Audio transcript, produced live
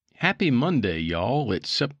Happy Monday, y'all. It's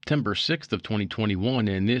September 6th of 2021,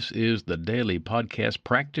 and this is the Daily Podcast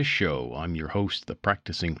Practice Show. I'm your host, the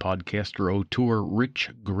practicing podcaster auteur,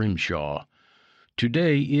 Rich Grimshaw.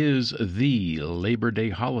 Today is the Labor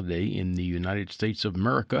Day holiday in the United States of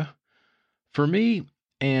America. For me,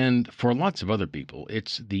 and for lots of other people,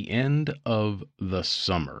 it's the end of the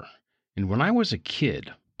summer. And when I was a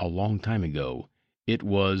kid, a long time ago, it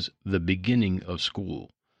was the beginning of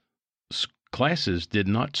school. Classes did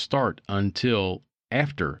not start until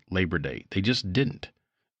after Labor Day. They just didn't.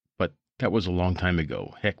 But that was a long time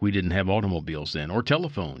ago. Heck, we didn't have automobiles then, or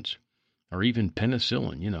telephones, or even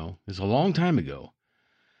penicillin, It's a long time ago.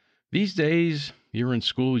 These days, you're in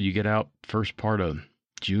school, you get out first part of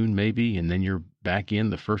June maybe, and then you're back in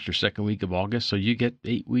the first or second week of August, so you get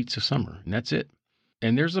 8 weeks of summer, and that's it.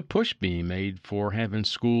 And there's a push being made for having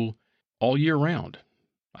school all year round.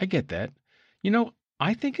 I get that.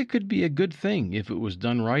 I think it could be a good thing if it was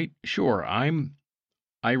done right. Sure,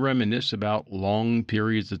 I reminisce about long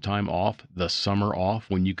periods of time off, the summer off,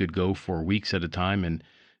 when you could go for weeks at a time and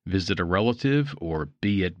visit a relative or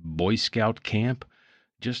be at Boy Scout camp,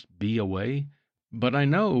 just be away. But I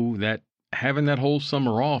know that having that whole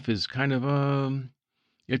summer off is kind of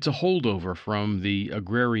it's a holdover from the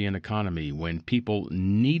agrarian economy when people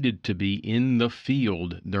needed to be in the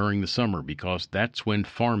field during the summer because that's when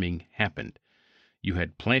farming happened. You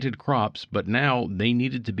had planted crops, but now they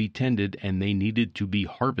needed to be tended and they needed to be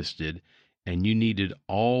harvested, and you needed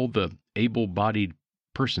all the able-bodied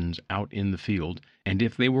persons out in the field. And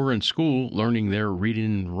if they were in school learning their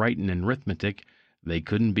reading, writing, and arithmetic, they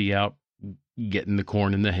couldn't be out getting the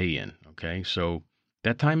corn and the hay in. Okay, so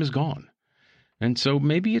that time is gone, and so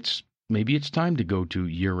maybe it's time to go to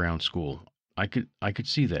year-round school. I could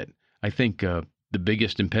see that. I think the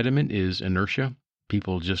biggest impediment is inertia.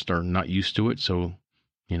 People just are not used to it, so,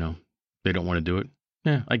 they don't want to do it.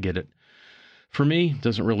 Yeah, I get it. For me, it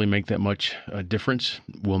doesn't really make that much difference.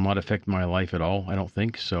 Will not affect my life at all, I don't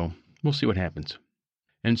think, so we'll see what happens.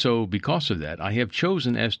 And so, because of that, I have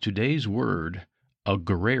chosen as today's word,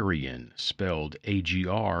 agrarian, spelled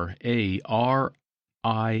A-G-R-A-R-I-A-N.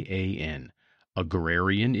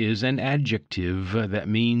 Agrarian is an adjective that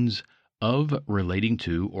means of, relating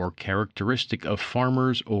to, or characteristic of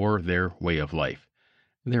farmers or their way of life.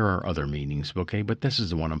 There are other meanings, okay, but this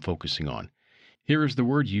is the one I'm focusing on. Here is the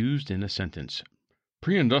word used in a sentence.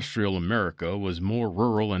 Pre-industrial America was more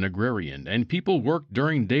rural and agrarian, and people worked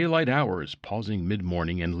during daylight hours, pausing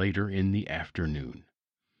mid-morning and later in the afternoon.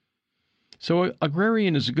 So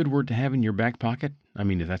agrarian is a good word to have in your back pocket. I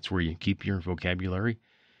mean, if that's where you keep your vocabulary.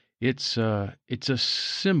 It's a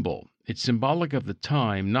symbol. It's symbolic of the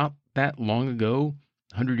time, not that long ago,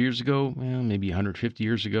 100 years ago, maybe 150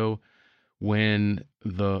 years ago, when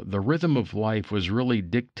the rhythm of life was really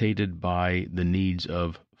dictated by the needs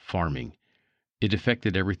of farming. It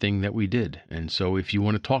affected everything that we did. And so if you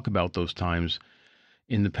want to talk about those times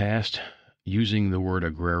in the past, using the word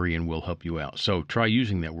agrarian will help you out. So try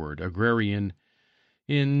using that word, agrarian,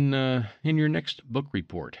 in your next book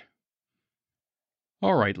report.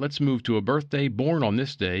 All right, let's move to a birthday born on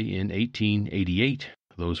this day in 1888.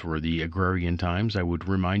 Those were the agrarian times, I would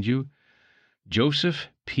remind you. Joseph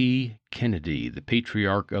P. Kennedy, the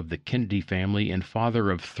patriarch of the Kennedy family and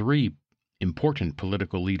father of three important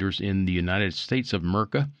political leaders in the United States of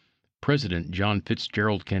America, President John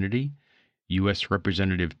Fitzgerald Kennedy, U.S.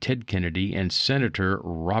 Representative Ted Kennedy, and Senator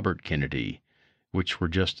Robert Kennedy, which were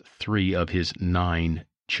just three of his 9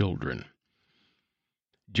 children.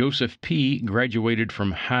 Joseph P. graduated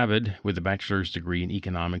from Harvard with a bachelor's degree in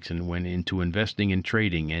economics and went into investing and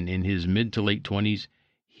trading, and in his mid to late 20s,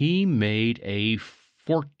 he made a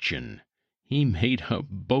fortune. He made a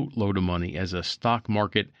boatload of money as a stock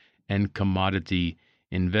market and commodity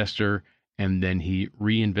investor, and then he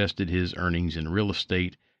reinvested his earnings in real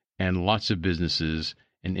estate and lots of businesses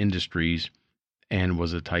and industries and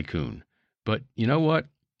was a tycoon. But you know what?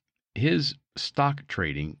 His stock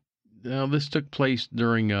trading, this took place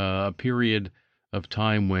during a period of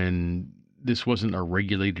time when this wasn't a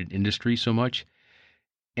regulated industry so much.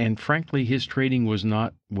 And frankly, his trading was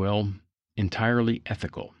not, entirely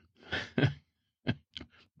ethical.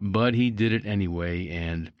 But he did it anyway,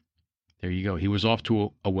 and there you go. He was off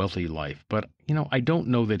to a wealthy life. But, I don't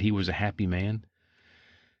know that he was a happy man.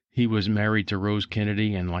 He was married to Rose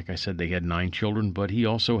Kennedy, and like I said, they had 9 children, but he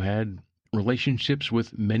also had relationships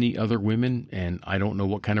with many other women, and I don't know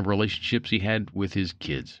what kind of relationships he had with his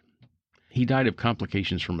kids. He died of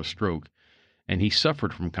complications from a stroke, and he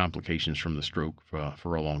suffered from complications from the stroke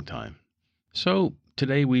for a long time. So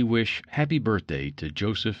today we wish happy birthday to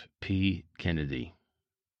Joseph P. Kennedy.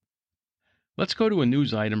 Let's go to a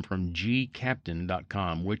news item from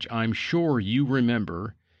gcaptain.com, which I'm sure you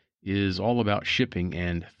remember is all about shipping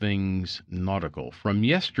and things nautical. From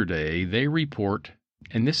yesterday, they report,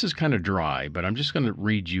 and this is kind of dry, but I'm just going to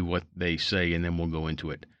read you what they say and then we'll go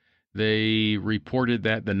into it. They reported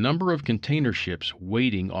that the number of container ships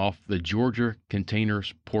waiting off the Georgia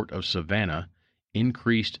Containers Port of Savannah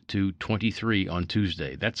increased to 23 on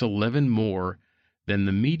Tuesday. That's 11 more than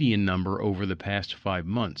the median number over the past 5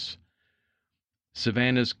 months.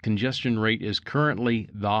 Savannah's congestion rate is currently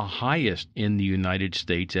the highest in the United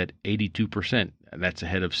States at 82%. That's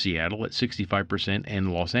ahead of Seattle at 65%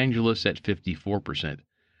 and Los Angeles at 54%.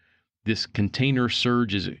 This container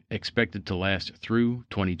surge is expected to last through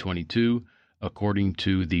 2022, according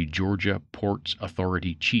to the Georgia Ports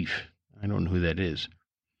Authority chief. I don't know who that is.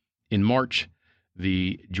 In March,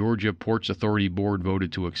 the Georgia Ports Authority Board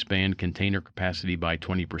voted to expand container capacity by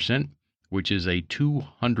 20%, which is a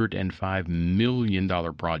 $205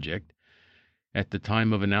 million project. At the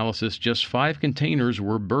time of analysis, just 5 containers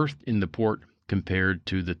were berthed in the port compared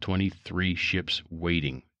to the 23 ships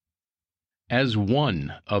waiting. As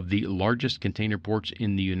one of the largest container ports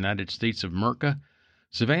in the United States of America,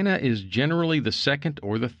 Savannah is generally the second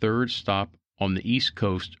or the third stop on the East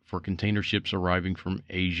Coast for container ships arriving from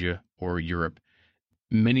Asia or Europe.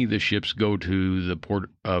 Many of the ships go to the port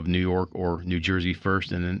of New York or New Jersey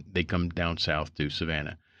first, and then they come down south to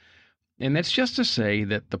Savannah. And that's just to say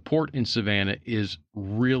that the port in Savannah is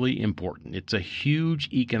really important. It's a huge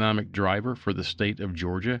economic driver for the state of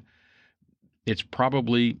Georgia. It's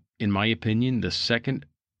probably, in my opinion, the second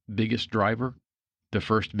biggest driver, the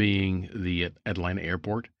first being the Atlanta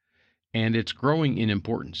airport. And it's growing in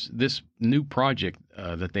importance. This new project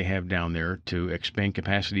that they have down there to expand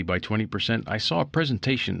capacity by 20%, I saw a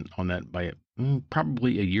presentation on that by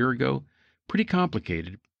probably a year ago. Pretty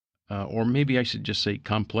complicated, or maybe I should just say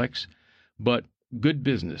complex, but good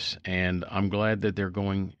business. And I'm glad that they're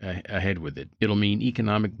going ahead with it. It'll mean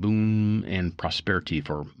economic boom and prosperity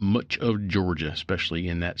for much of Georgia, especially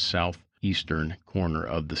in that southeastern corner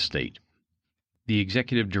of the state. The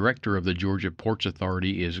executive director of the Georgia Ports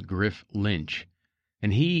Authority is Griff Lynch,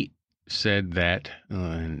 and he said that,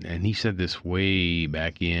 and he said this way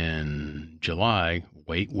back in July,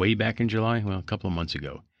 way back in July, well, a couple of months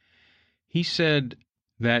ago. He said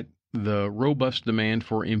that the robust demand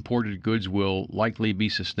for imported goods will likely be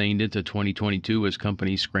sustained into 2022 as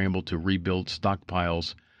companies scramble to rebuild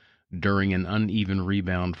stockpiles during an uneven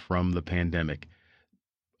rebound from the pandemic.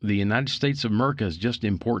 The United States of America is just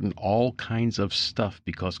importing all kinds of stuff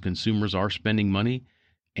because consumers are spending money,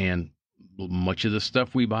 and much of the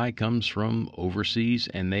stuff we buy comes from overseas,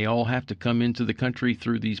 and they all have to come into the country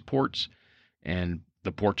through these ports, and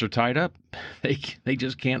the ports are tied up. They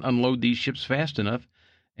just can't unload these ships fast enough,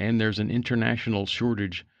 and there's an international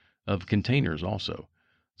shortage of containers also.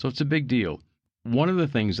 So it's a big deal. One of the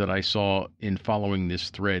things that I saw in following this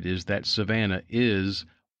thread is that Savannah is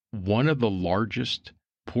one of the largest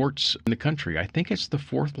ports in the country. I think it's the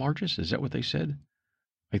 4th largest. Is that what they said?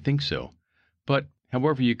 I think so. But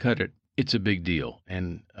however you cut it, it's a big deal.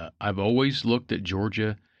 And I've always looked at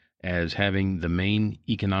Georgia as having the main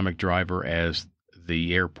economic driver as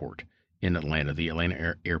the airport in Atlanta, the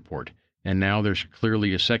Atlanta airport. And now there's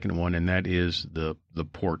clearly a second one, and that is the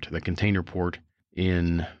port, the container port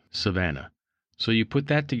in Savannah. So you put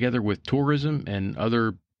that together with tourism and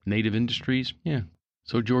other native industries, yeah.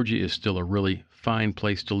 So Georgia is still a really fine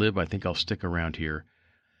place to live. I think I'll stick around here.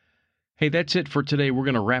 Hey, that's it for today. We're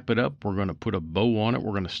going to wrap it up. We're going to put a bow on it.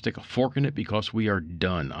 We're going to stick a fork in it because we are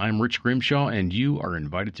done. I'm Rich Grimshaw, and you are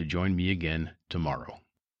invited to join me again tomorrow.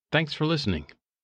 Thanks for listening.